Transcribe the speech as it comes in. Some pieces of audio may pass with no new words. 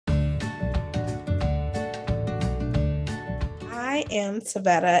I am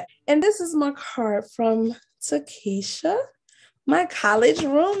Tavetta, and this is my card from Keisha, my college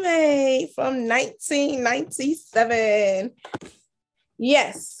roommate from 1997.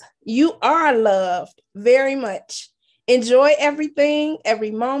 Yes, you are loved very much. Enjoy everything, every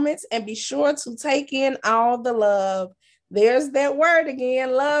moment, and be sure to take in all the love. There's that word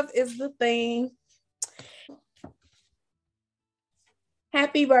again. Love is the thing.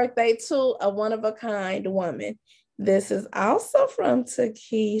 Happy birthday to a one-of-a-kind woman. This is also from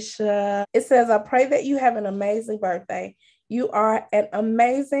Keisha. It says, I pray that you have an amazing birthday. You are an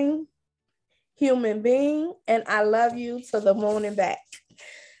amazing human being, and I love you to the moon and back.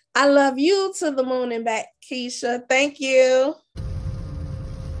 I love you to the moon and back, Keisha. Thank you.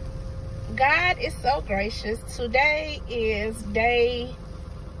 God is so gracious. Today is day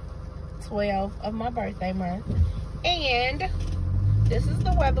 12 of my birthday month, and this is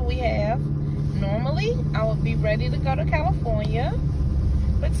the weather we have. Normally, I would be ready to go to California,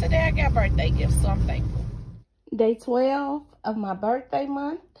 but today I got birthday gifts, so I'm thankful. Day 12 of my birthday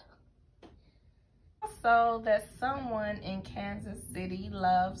month. So that someone in Kansas City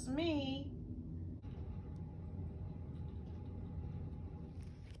loves me.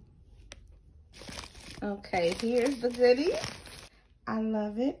 Okay, here's the goodies. I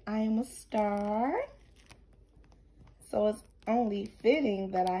love it. I am a star. So it's only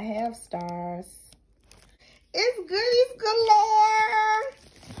fitting that I have stars. It's goodies galore.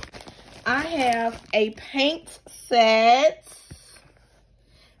 I have a paint set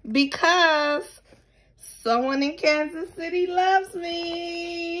because someone in Kansas City loves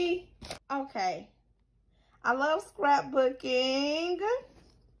me. Okay. I love scrapbooking.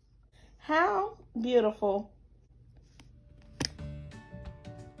 How beautiful.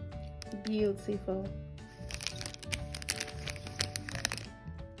 Beautiful.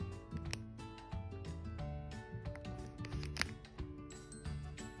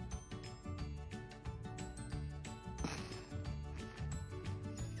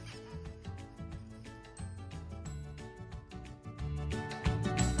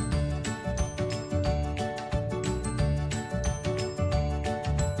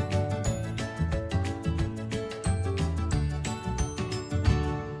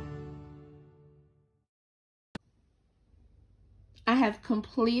 I have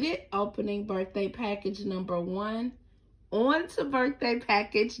completed opening birthday package number 1. On to birthday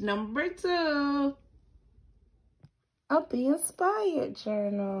package number 2. A Be Inspired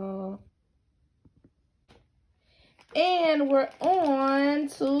journal. And we're on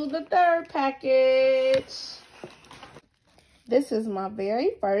to the 3rd package. This is my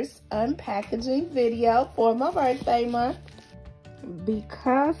very first unpackaging video for my birthday month.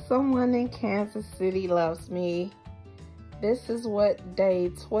 Because someone in Kansas City loves me, this is what day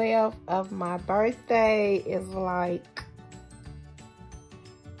 12 of my birthday is like.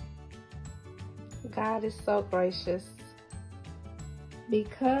 God is so gracious.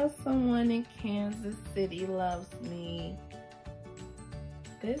 Because someone in Kansas City loves me,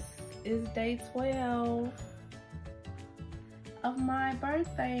 this is day 12 of my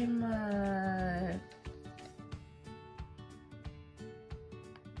birthday month.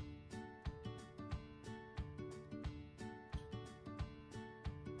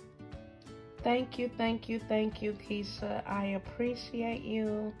 Thank you, thank you, thank you, Keisha. I appreciate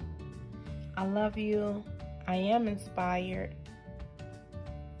you. I love you. I am inspired.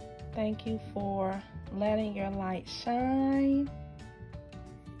 Thank you for letting your light shine.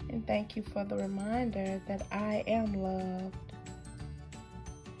 And thank you for the reminder that I am loved.